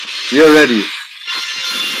You're ready.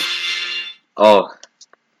 Oh.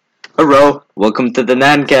 Hello. Welcome to the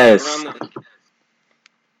nancast.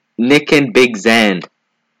 Nic and Big Zand.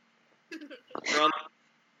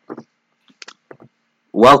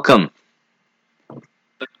 Welcome.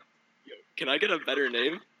 Can I get a better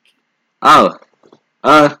name? Oh.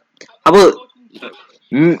 How about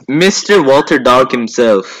Mr. Walter Dog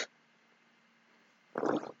himself?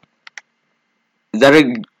 Is that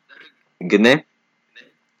a good name?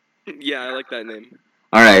 Yeah, I like that name.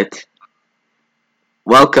 Alright.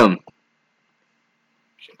 Welcome.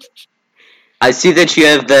 I see that you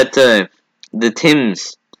have that, the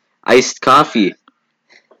Tim's iced coffee.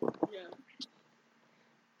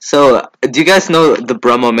 So, do you guys know the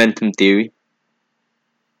bruh momentum theory?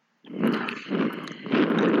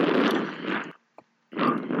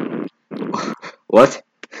 What?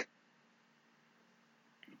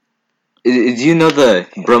 Do you know the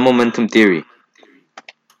bruh momentum theory?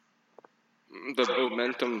 The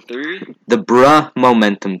momentum theory? The bruh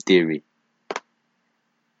momentum theory.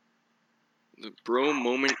 The bro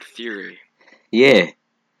moment theory. Yeah.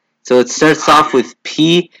 So it starts off with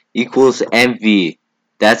P equals MV.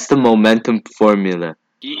 That's the momentum formula.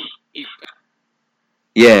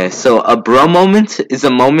 Yeah, so a bro moment is a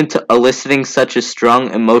moment eliciting such a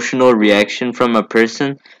strong emotional reaction from a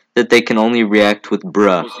person that they can only react with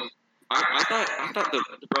bruh. I thought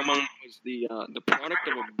the bro moment was the product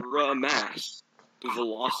of a bruh mass. The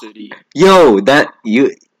velocity. Yo,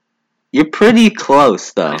 you're pretty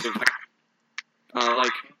close though.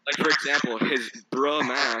 Like for example, his bruh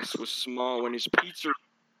mass was small when his pizza.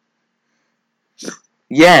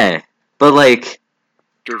 Yeah, but like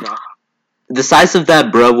the size of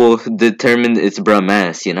that bruh will determine its bruh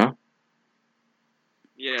mass, you know?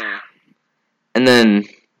 Yeah. And then,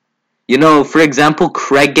 you know, for example,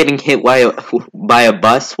 Craig getting hit by a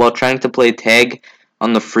bus while trying to play tag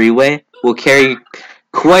on the freeway will carry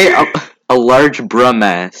quite a large bruh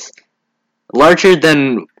mass. Larger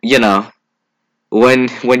than, you know, when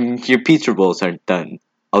your pizza rolls aren't done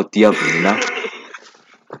out the oven, you know?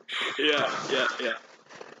 Yeah.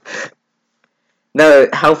 Now,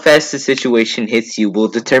 how fast the situation hits you will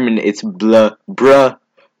determine its bruh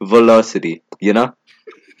velocity, you know?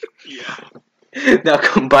 Yeah. Now,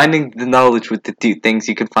 combining the knowledge with the two things,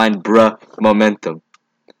 you can find bruh momentum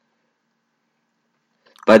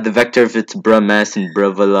by the vector of its bruh mass and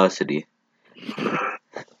bruh velocity.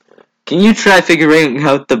 Can you try figuring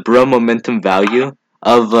out the bruh momentum value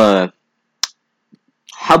of,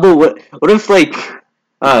 how about what if, like,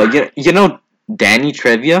 you know Danny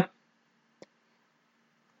Trivia?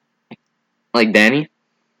 Like Danny?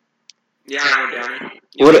 Yeah, I know Danny.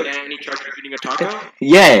 What Danny tried eating a taco?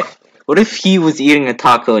 Yeah. What if he was eating a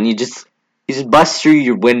taco and he just busts through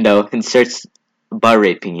your window and starts butt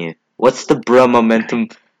raping you? What's the bruh momentum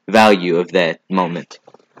value of that moment?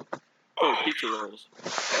 Oh, pizza rolls.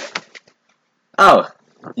 Oh,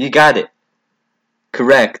 you got it.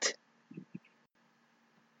 Correct.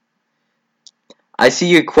 I see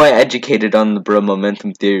you're quite educated on the bruh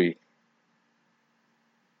momentum theory.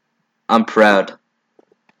 I'm proud.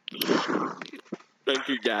 Thank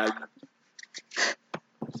you, Dad.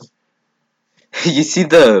 You see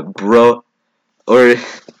the bro or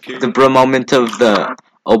the bruh moment of the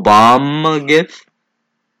Obama gif?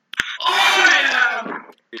 Oh,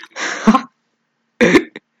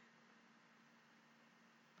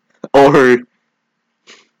 Or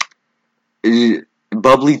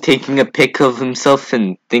Bubbly taking a pic of himself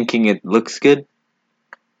and thinking it looks good?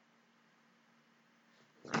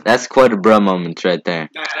 That's quite a bruh moment right there.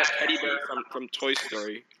 that teddy bear from Toy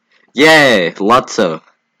Story. Yeah, Lotso.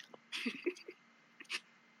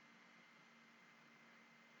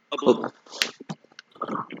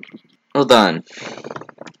 Hold on.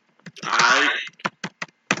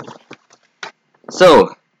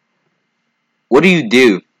 So, what do you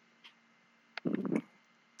do?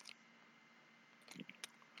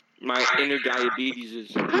 My inner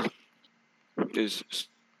diabetes is.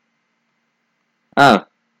 Oh.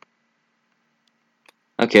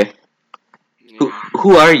 Okay. Yeah.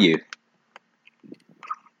 Who are you?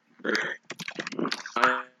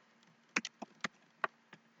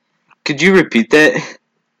 Could you repeat that?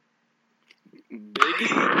 Big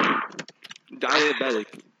diabetic.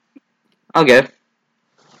 Okay.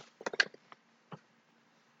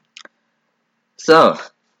 So,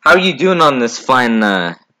 how are you doing on this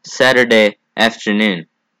fine Saturday afternoon?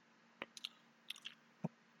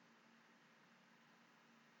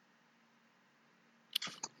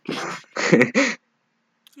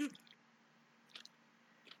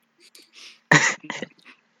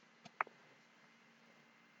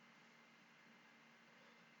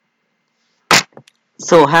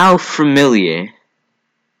 So how familiar,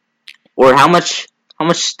 or how much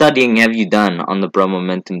studying have you done on the Bro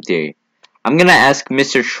momentum theory? I'm gonna ask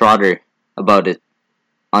Mr. Schroeder about it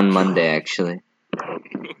on Monday, actually.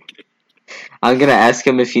 I'm gonna ask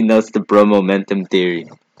him if he knows the Bro momentum theory.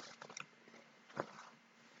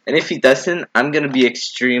 And if he doesn't, I'm gonna be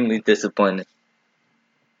extremely disappointed.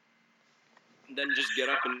 Then just get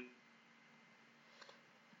up and.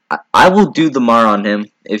 I will do the mar on him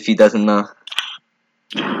if he doesn't know.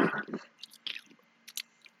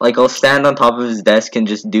 Like, I'll stand on top of his desk and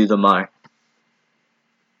just do the mar.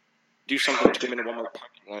 Do something to him in one more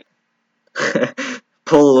parking lot.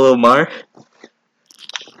 Pull a little mar.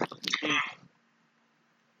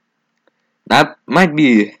 That might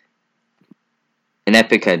be an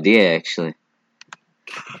epic idea, actually.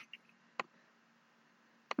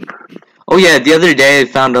 Oh yeah, the other day I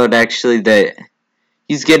found out actually that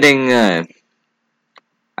he's getting, I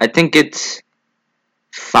think it's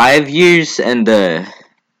 5 years and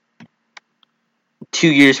 2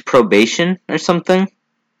 years probation or something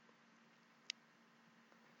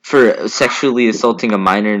for sexually assaulting a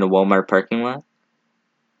minor in a Walmart parking lot.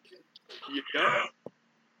 Yeah.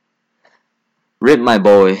 Rip my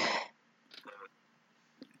boy.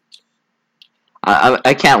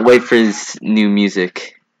 I can't wait for his new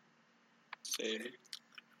music. Same.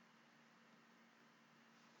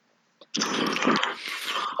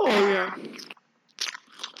 Oh yeah.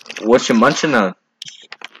 What you munching on?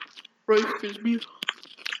 Rice Krispies.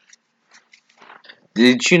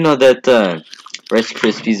 Did you know that Rice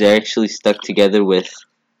Krispies are actually stuck together with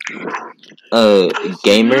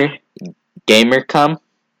gamer cum?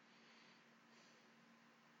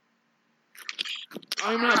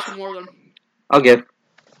 I'm gonna have some more of them. Okay.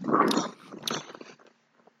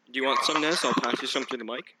 Do you want some, Ness? I'll pass you some to the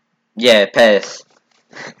mic. Yeah, pass.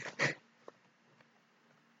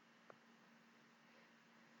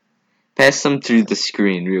 Pass them through the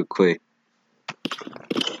screen real quick.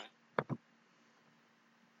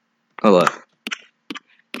 Hold on.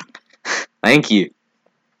 Thank you.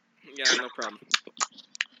 Yeah, no problem.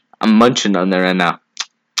 I'm munching on there right now.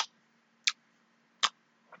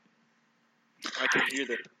 I can hear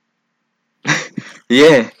that.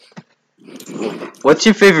 Yeah. What's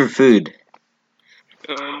your favorite food?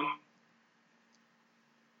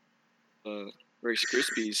 Rice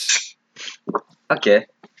Krispies. Okay.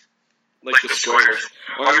 Like the squares.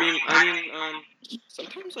 Or I mean,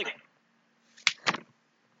 sometimes like.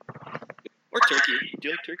 Or turkey. Do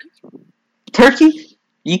you like turkeys? Turkey?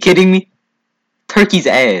 You kidding me? Turkey's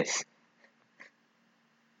ass.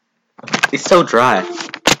 It's so dry.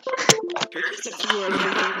 Turkey's the You guys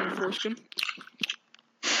are taking foreskin.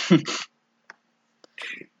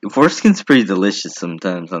 Foreskin's pretty delicious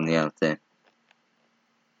sometimes on the outside.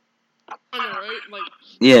 I know, right? Like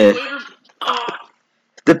Yeah. later.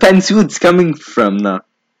 Depends who it's coming from, though.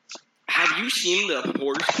 Have you seen the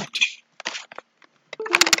horse?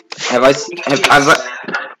 Have I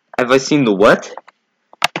seen the what?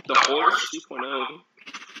 The horse 2.0.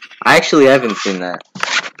 I actually haven't seen that.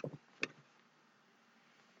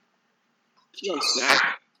 It's on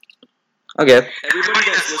Snap. Okay. Everybody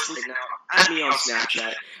that's listening now, add me on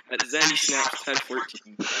Snapchat at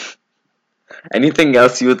ZandySnaps1014. Anything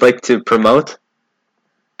else you would like to promote?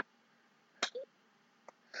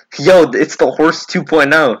 Yo, it's the horse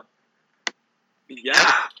 2.0.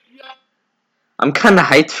 Yeah. I'm kind of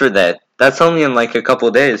hyped for that. That's only in like a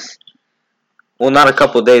couple days. Well, not a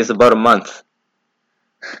couple days, about a month.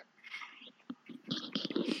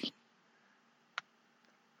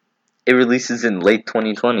 It releases in late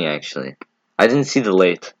 2020, actually. I didn't see the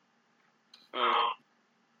late.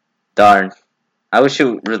 Darn. I wish it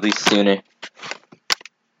would release sooner.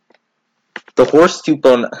 The horse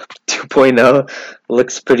 2.0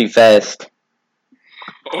 looks pretty fast.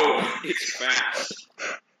 Oh, it's fast.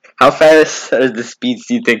 How fast are the speeds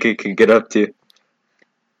do you think it could get up to?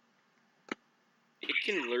 It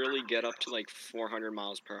can literally get up to like 400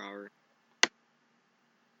 miles per hour.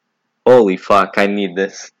 Holy fuck, I need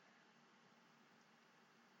this.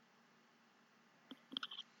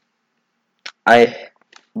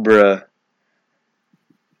 Bruh.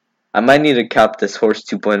 I might need to cop this horse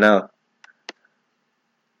 2.0.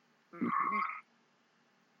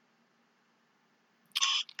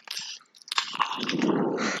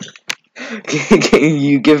 Can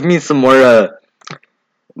you give me some more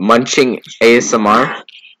munching ASMR?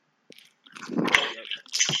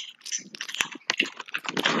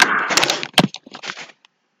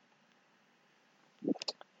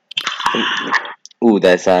 Ooh,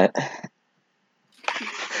 that's that.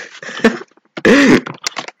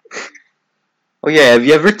 Oh yeah, have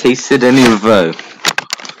you ever tasted any of the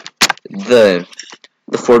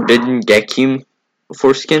The forbidden Gekum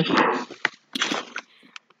foreskin?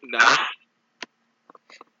 That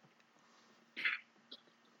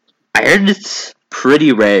I heard it's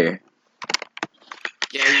pretty rare.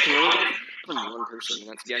 yeah, you can only get it from one person, and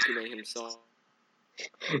that's Yakume himself.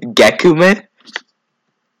 Gekume?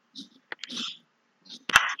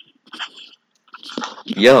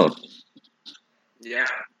 Yo, Yeah.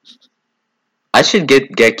 I should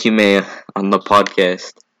get Gekume on the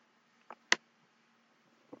podcast.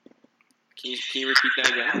 Can you repeat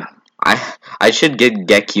that again? I should get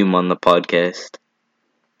Gekum on the podcast.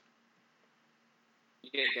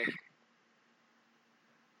 Yeah.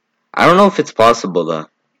 I don't know if it's possible though.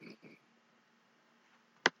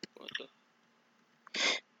 What the?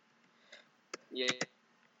 Yeah.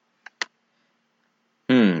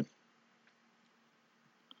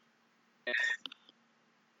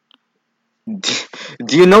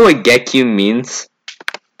 Do you know what Gekum means?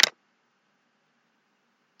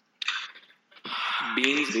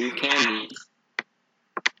 Beans do candy.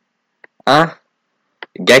 Huh?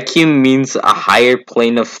 Gekum means a higher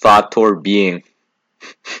plane of thought or being.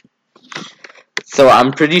 So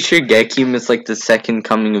I'm pretty sure Gekum is like the second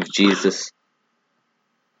coming of Jesus.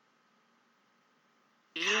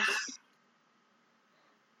 Yes.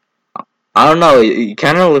 I don't know, it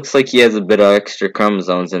kind of looks like he has a bit of extra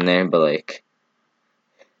chromosomes in there, but like...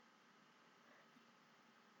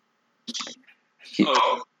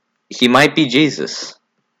 Oh. He might be Jesus.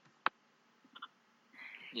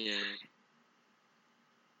 Yeah.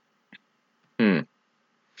 Hmm.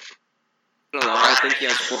 No, I think he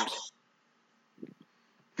has forms.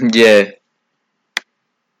 Yeah.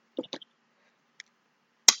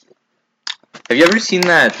 Have you ever seen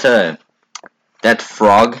that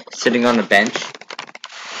frog sitting on a bench?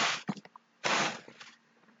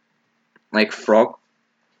 Like frog?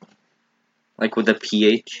 Like with a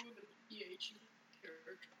PH?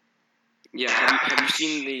 Yeah. Have you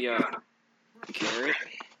seen the carrot?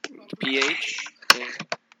 PH? Yeah.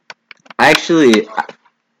 Actually,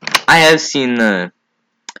 I have seen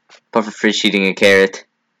pufferfish eating a carrot.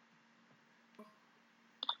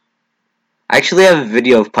 I actually have a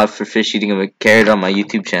video of pufferfish eating a carrot on my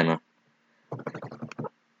YouTube channel.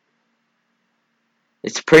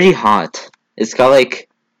 It's pretty hot. It's got like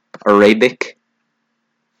Arabic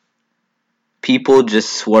people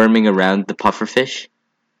just swarming around the pufferfish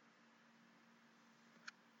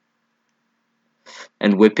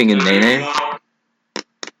and whipping a nene.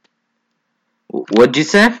 What'd you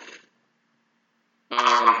say?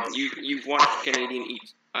 You've watched Canadian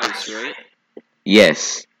Eat Ice, right?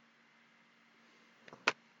 Yes.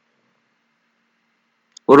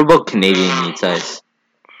 What about Canadian Eats Ice?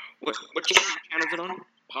 What channel is it on?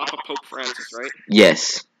 Papa Pope Francis, right?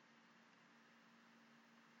 Yes.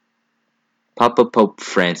 Papa Pope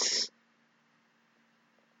Francis.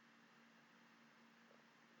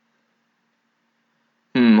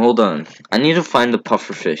 Hold on. I need to find the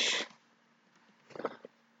pufferfish.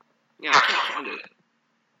 Yeah, I can't find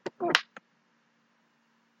it.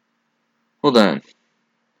 Hold on.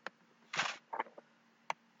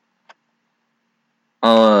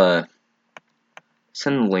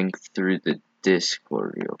 Send a link through the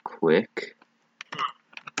Discord real quick.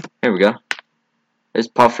 Here we go. There's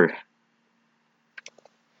Puffer.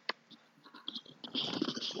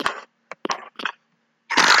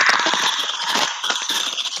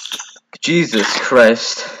 Jesus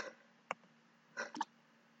Christ.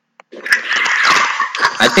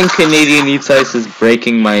 I think Canadian Eats Ice is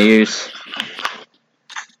breaking my ears.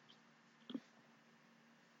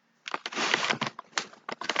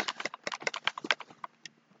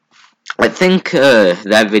 I think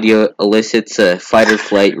that video elicits a fight or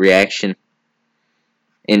flight reaction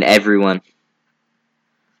in everyone.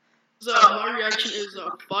 So my reaction is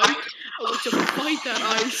a fight. I want to fight that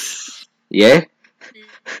ice. Yeah?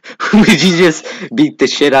 Would you just beat the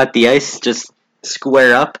shit out the ice? Just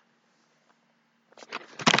square up?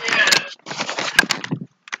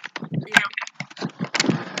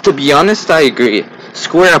 To be honest, I agree.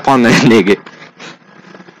 Square up on that nigga.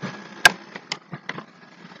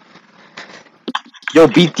 Yo,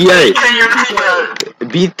 beat the ice.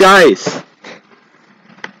 Beat the ice.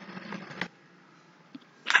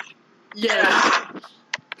 Yeah.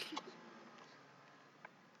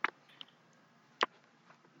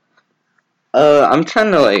 I'm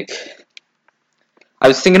trying to like... I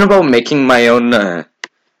was thinking about making my own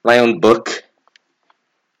book.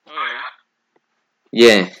 Oh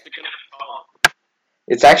Yeah.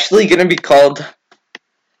 It's actually gonna be called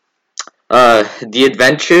The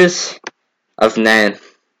Adventures of Nan.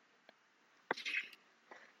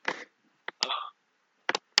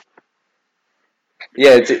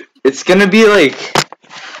 Yeah, it's gonna be like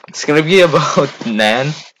It's gonna be about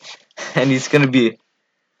Nan, and he's gonna be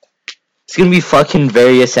fucking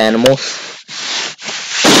various animals.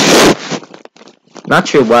 Not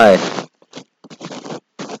sure why.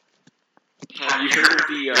 Have you heard of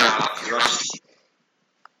the thrust?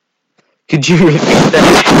 Could you repeat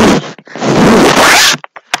that?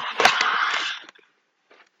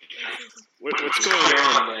 What's going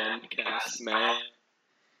on, man? Cast, man.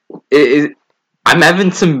 I'm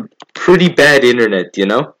having some pretty bad internet, you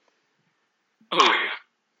know? Oh, yeah.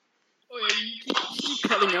 Oh yeah, you keep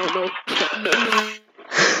cutting out. No.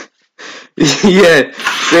 Yeah,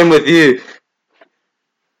 same with you.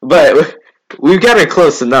 But we've got it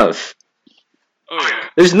close enough. Oh, yeah.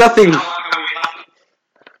 There's nothing.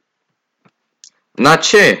 Not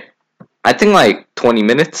sure. I think like 20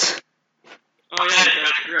 minutes. Oh, yeah,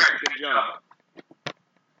 that's correct. Good job.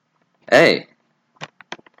 Hey.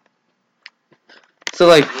 So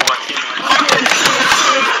like,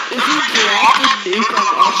 If you dropped a nuke on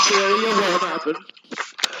Australia, what would happen?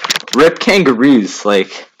 rip kangaroos,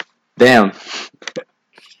 like, damn.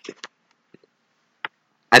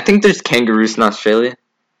 I think there's kangaroos in Australia.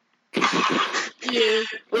 Yeah.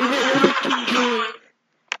 What about King Julian?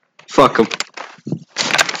 Fuck them.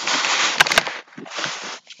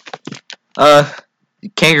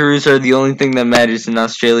 Kangaroos are the only thing that matters in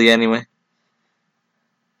Australia anyway.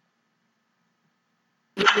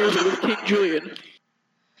 With King Julian.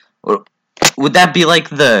 Would that be like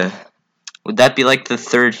the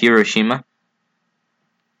third Hiroshima?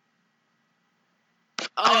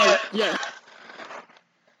 Yeah.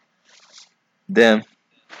 Damn.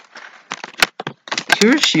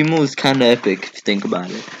 Hiroshima was kind of epic if you think about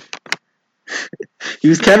it. He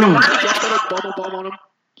was kind of. Bubble bomb on him.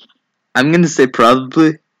 I'm gonna say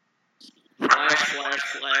probably.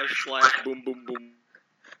 Flash, boom, boom, boom.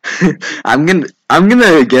 I'm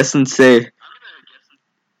gonna guess and say,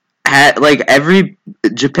 like every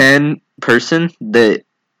Japan person that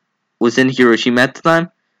was in Hiroshima at the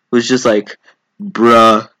time was just like,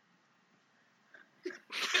 bruh.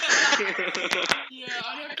 Yeah,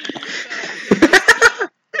 I'd have to use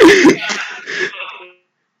that.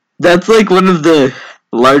 That's like one of the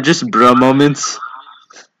largest bruh moments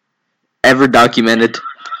ever documented.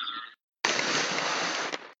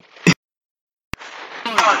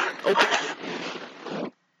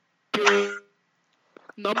 Okay.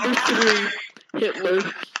 Number 3, Hitler.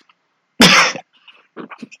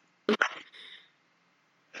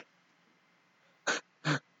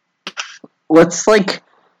 What's like?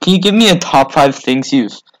 Can you give me a top 5 things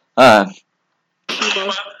you've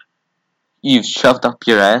shoved up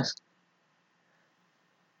your ass?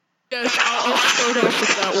 Yes, I'll start off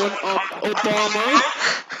with that one. Obama.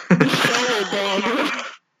 Michelle Obama.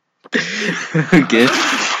 Okay.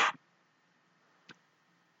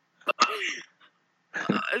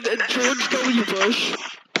 And George W. Bush.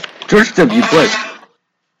 George W. Bush.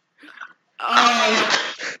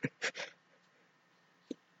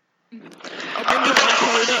 A window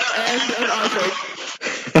Al-Qaeda and an iPhone.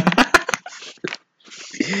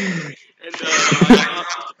 And,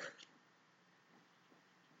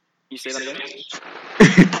 you say that again?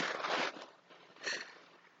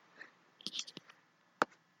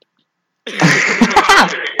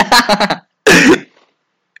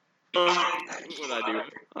 What would I do?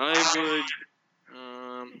 I would,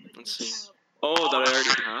 let's see. Oh, that I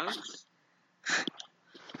already have?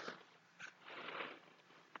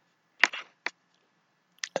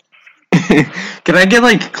 Can I get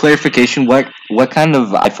like clarification? What kind of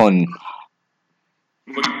iPhone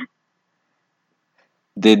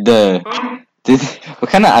did what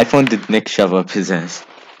kind of iPhone did Nick shove up his ass?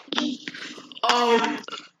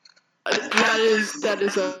 That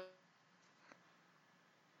is a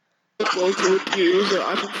close to use an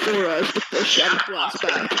iPhone 4S with the shattered glass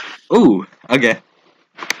back. Ooh, okay.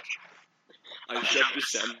 I shoved a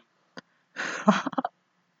Sam.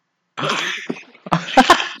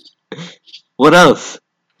 What else?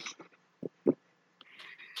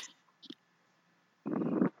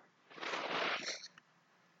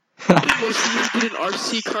 Was he get an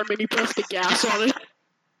RC car and he pressed the gas on it?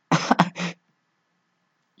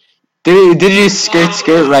 Did you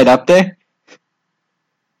skirt right up there?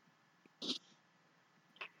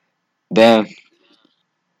 Damn.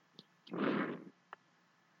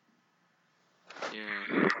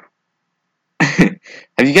 Yeah.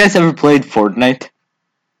 Have you guys ever played Fortnite?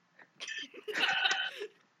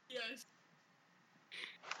 Yes.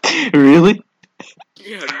 Really?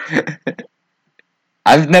 Yeah.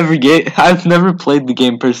 I've never played the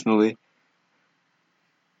game personally.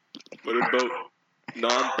 What about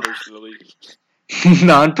non-personally?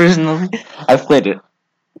 Non-personally, I've played it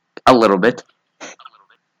a little bit.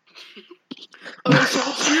 Okay, so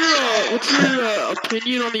what's your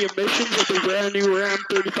opinion on the emissions of the brand new Ram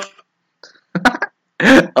 35?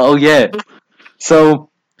 Oh yeah. So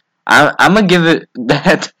I'm gonna give it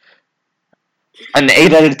that an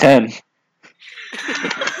 8 out of 10.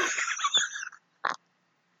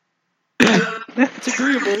 It's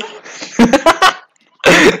agreeable.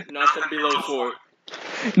 Nothing below 4.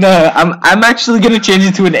 No, I'm actually gonna change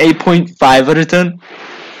it to an 8.5 out of 10.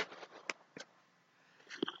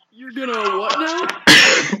 You're gonna what now?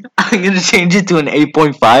 I'm gonna change it to an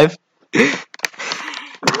 8.5. It's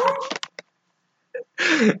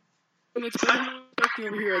better than expecting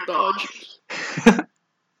over here at Dodge.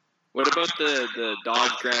 What about the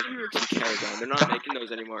Dodge Grand Cherokee Caravan? They're not making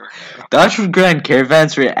those anymore. Dodge Grand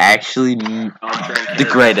Caravans were actually Dodge Grand the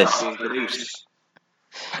Caravan greatest. being produced.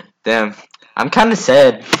 Damn, I'm kind of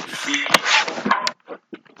sad. See,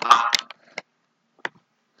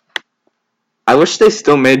 I wish they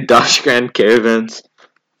still made Dodge Grand Caravans.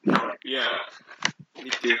 yeah, me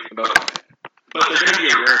too. But they're gonna be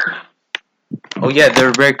a rare. Oh yeah,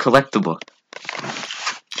 they're very collectible.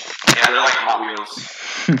 Yeah, they're like Hot Wheels.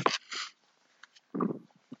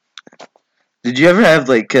 Did you ever have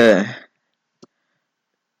like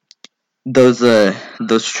those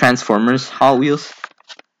Transformers Hot Wheels?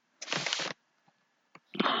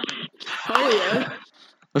 Hell yeah.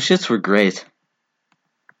 Those shits were great.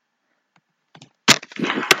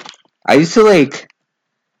 I used to like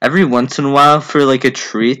every once in a while for like a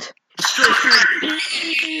treat.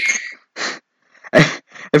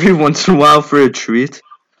 Every once in a while for a treat,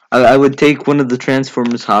 I would take one of the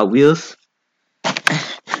Transformers Hot Wheels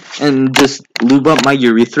and just lube up my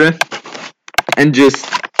urethra and just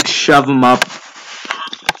shove them up.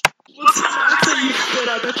 What's the max that you spit?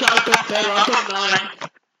 I bet you I've been better. I've been 9.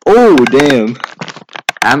 Oh damn!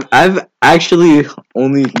 I've actually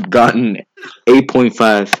only gotten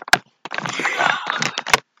 8.5.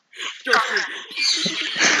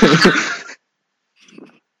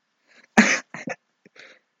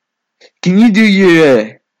 Can you do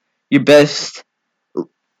your best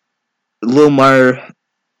Lil Mar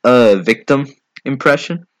victim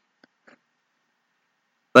impression?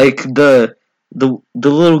 Like the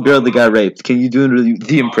little girl that got raped. Can you do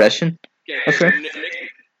the impression? Okay, Okay. Nick,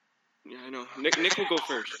 yeah, I know. Nick will go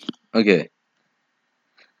first. Okay.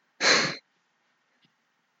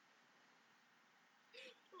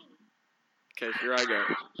 Okay, here I go.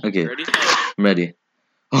 Okay. Ready? I'm ready.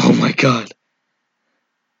 Oh my god.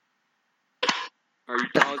 Are you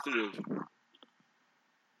positive?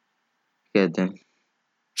 God damn.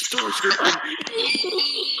 Store screen.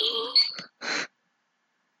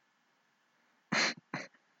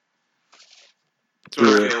 So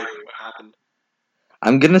Yeah. what happened?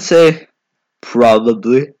 I'm gonna say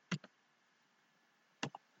probably.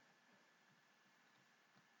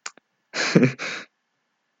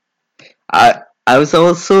 I was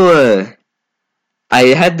also I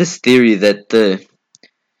had this theory that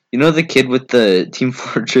you know the kid with the Team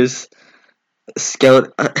Fortress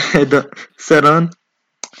scout head set on?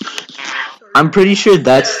 I'm pretty sure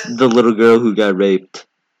that's the little girl who got raped.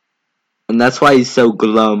 And that's why he's so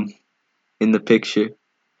glum in the picture.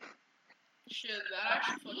 Shit, that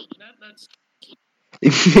actually that's.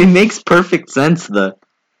 It makes perfect sense though.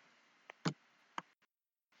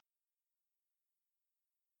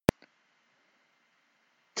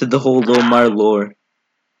 To the whole Omar lore.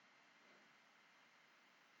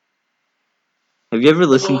 Have you ever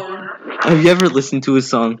listened to his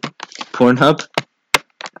song Pornhub?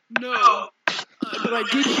 No. But I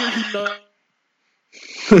did hear he not.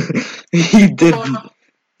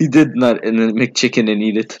 He did not and then McChicken and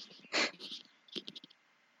eat it.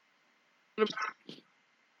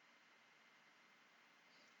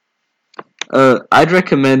 I'd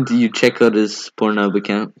recommend you check out his Pornhub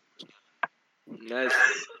account. Nice.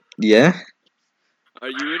 Yeah? Are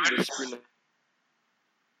you in Mr.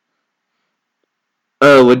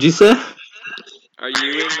 What'd you say? Are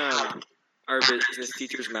you in our business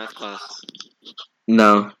teacher's math class?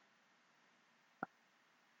 No.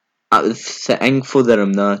 I'm thankful that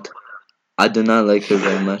I'm not. I do not like her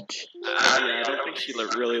very much. Yeah, I don't think she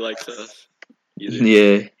really likes us either.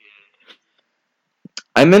 Yeah.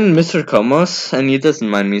 I'm in Mr. Comos, and he doesn't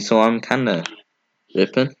mind me, so I'm kinda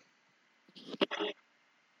ripping.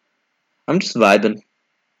 I'm just vibing.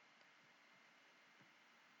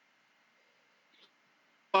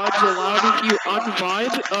 Vibes allowed. If you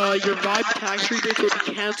unvibe, your vibe tax rebate will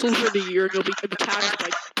be cancelled for the year and you'll be taxed by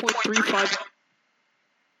 0.35.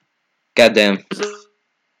 Goddamn.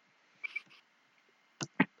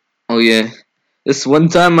 Oh yeah. This one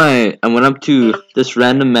time I went up to this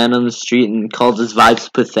random man on the street and called his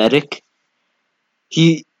vibes pathetic.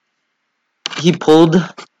 He he pulled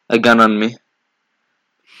a gun on me,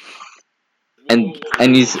 and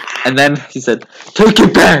then he said, take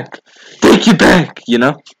it back, you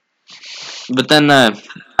know. But then I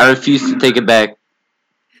refused to take it back.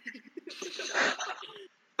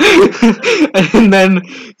 And then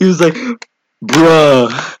he was like,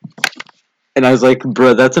 bruh. And I was like,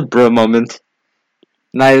 bruh, that's a bruh moment.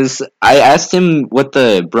 And I asked him what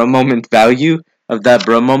the bruh moment value of that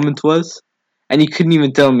bruh moment was. And he couldn't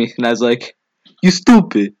even tell me. And I was like, you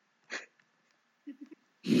stupid.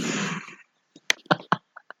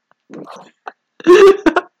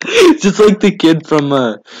 Just like the kid from,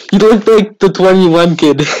 he looked like the 21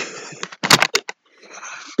 kid.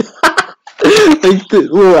 Like the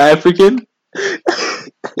little African.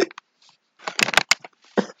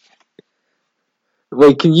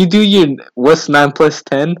 Wait, can you do your what's 9 plus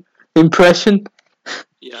 10 impression?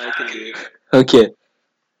 Yeah, I can do it. Okay.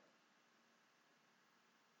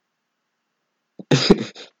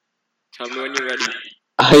 Tell me when you're ready.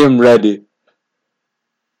 I am ready.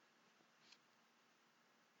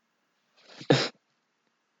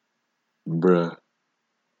 Bruh.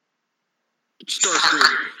 Start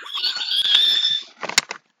screaming.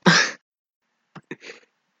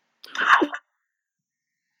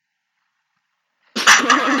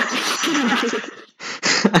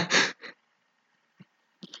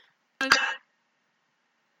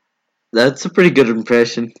 That's a pretty good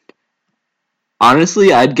impression.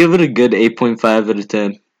 Honestly, I'd give it a good 8.5 out of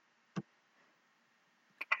 10.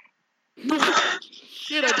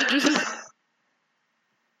 Shit, I did just.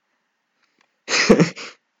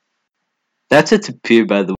 That's a tapir,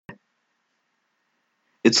 by the way.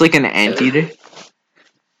 It's like an anteater.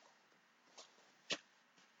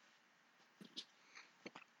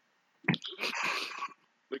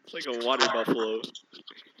 Looks like a water buffalo.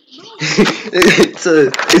 It's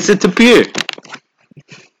a tapir.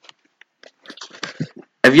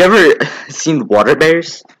 Have you ever seen water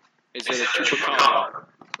bears? Is it a chupacabra?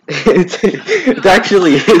 It's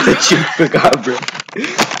actually a chupacabra.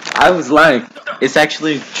 I was lying. It's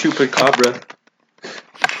actually chupacabra.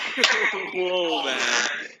 Whoa, man.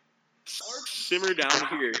 Simmer down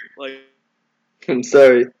here. Like, I'm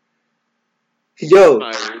sorry. Yo.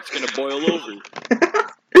 it's gonna boil over.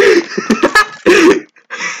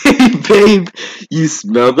 Hey, babe. You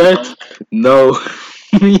smell that? No.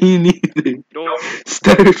 Me neither. Don't.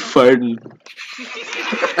 Start farting.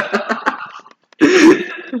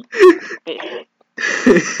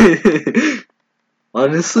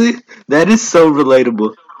 Honestly, that is so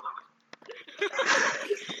relatable.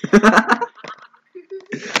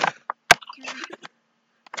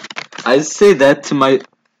 I say that to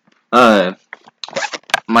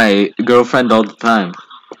my girlfriend all the time.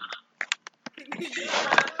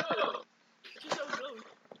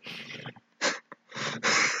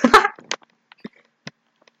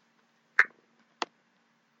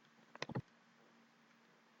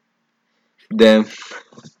 Damn.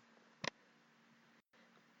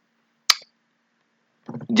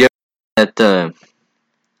 Do you have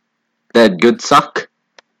that good suck?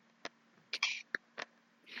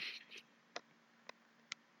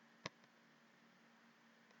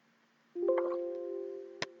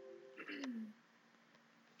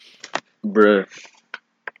 Bruh.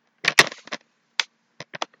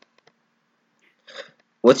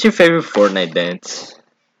 What's your favorite Fortnite dance?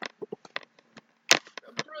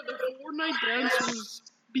 Bro, the Fortnite dance was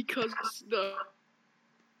because the.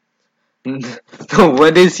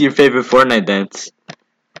 What is your favorite Fortnite dance?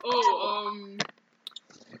 Oh,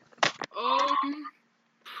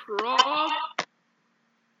 prob.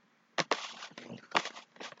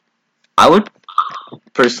 I would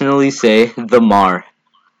personally say the Mar.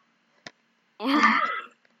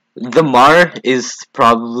 The Mar is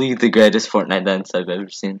probably the greatest Fortnite dance I've ever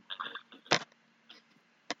seen.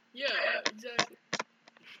 Yeah, exactly.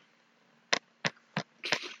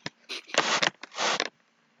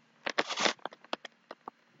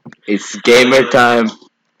 It's gamer time.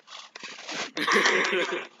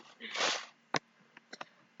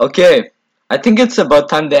 Okay, I think it's about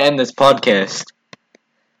time to end this podcast.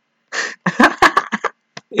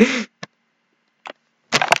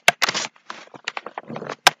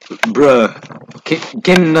 Bruh,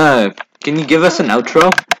 can you give us an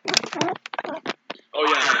outro? Oh,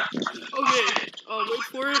 yeah. Okay, wait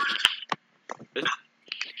for it.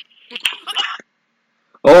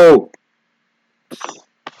 Oh.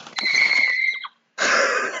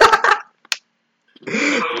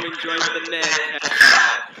 Hope you enjoyed the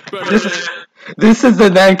Nancast. This is the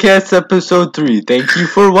Nancast episode 3. Thank you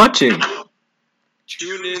for watching.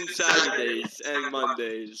 Tune in Saturdays and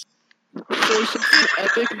Mondays. For some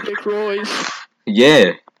epic Vic Roy's.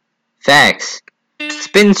 Yeah. Facts.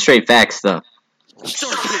 Spin straight facts though.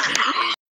 Start spinning.